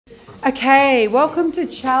Okay, welcome to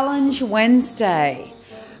Challenge Wednesday.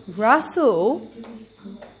 Russell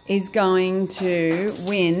is going to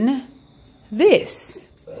win this.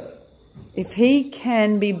 If he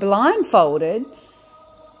can be blindfolded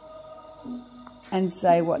and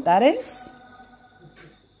say what that is.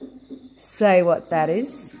 Say what that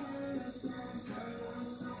is.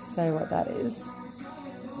 Say what that is.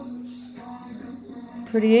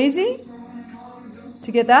 Pretty easy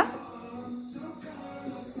to get that.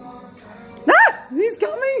 He's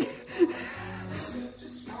coming.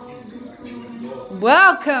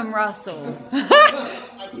 Welcome, Russell.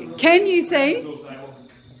 Can you see?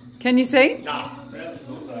 Can you see? No.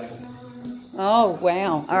 Oh,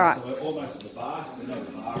 wow. All right. So we're almost at the bar. We know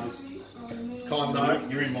the bar is. Kind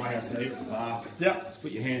of. You're in my house now, you're at the bar. Yep. Just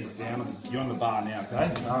put your hands down. You're on the bar now,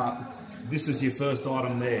 okay? This is your first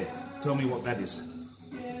item there. Tell me what that is.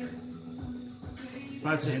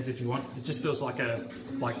 Both hands if you want. It just feels like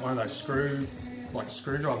one of those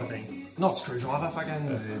screwdriver thing. Not screwdriver,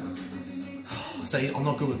 fucking. See, I'm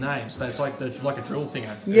not good with names, but it's like a drill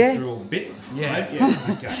thinger. Yeah. A drill bit. Yeah. Right? Yeah.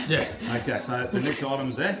 Okay. Yeah. Okay. So the next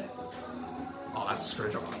item's there. Oh, that's a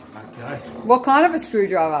screwdriver. Okay. What kind of a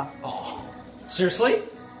screwdriver? Oh, seriously?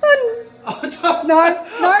 No, it's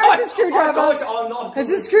a screwdriver. I told you, I'm not good. It's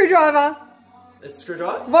a screwdriver. It's a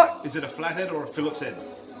screwdriver? What? Is it a flathead or a Phillips head?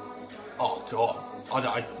 Oh, God.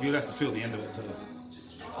 You'll have to feel the end of it too.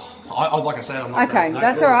 Like I said, I'm not Okay, good.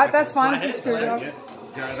 that's all right. That's fine. Flathead, It's a screwdriver. Yeah.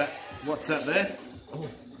 Go that. What's that there? Oh.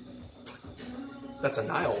 That's a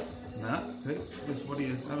nail. No. What do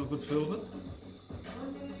you have a good feel of it?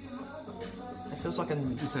 It feels like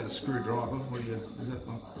You just had a screwdriver. What do you? Is that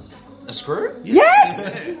like? a screw?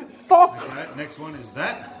 Yes! Fuck. Okay. Next one is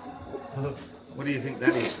that. What do you think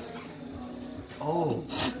that is? Oh.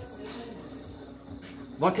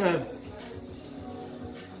 Like a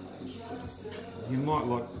You might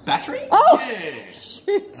like. battery? Oh! Yeah.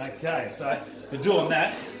 Shit. Okay. So for doing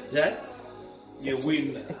that, Yeah. you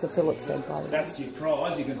win. It's a Phillips head, by the way. That's your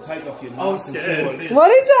prize. You can take off your I'm mask and see scared. what it is.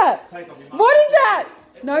 What is that? Take off your mask. What is that?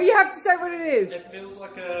 No, you have to say what it is. It feels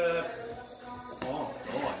like a... Oh,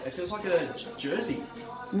 God. It feels like a jersey.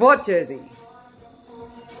 What jersey?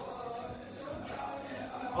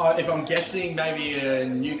 If I'm guessing, maybe a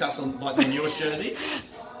Newcastle, like the newest jersey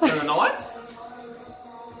for the Knights.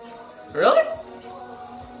 Really?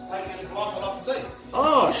 Take it off and see.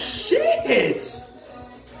 Oh, shit!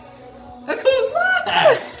 How cool is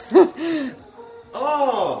that?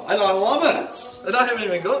 Oh, and I love it. And I haven't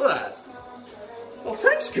even got that. Well,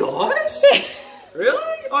 thanks, guys.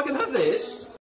 Really? I can have this.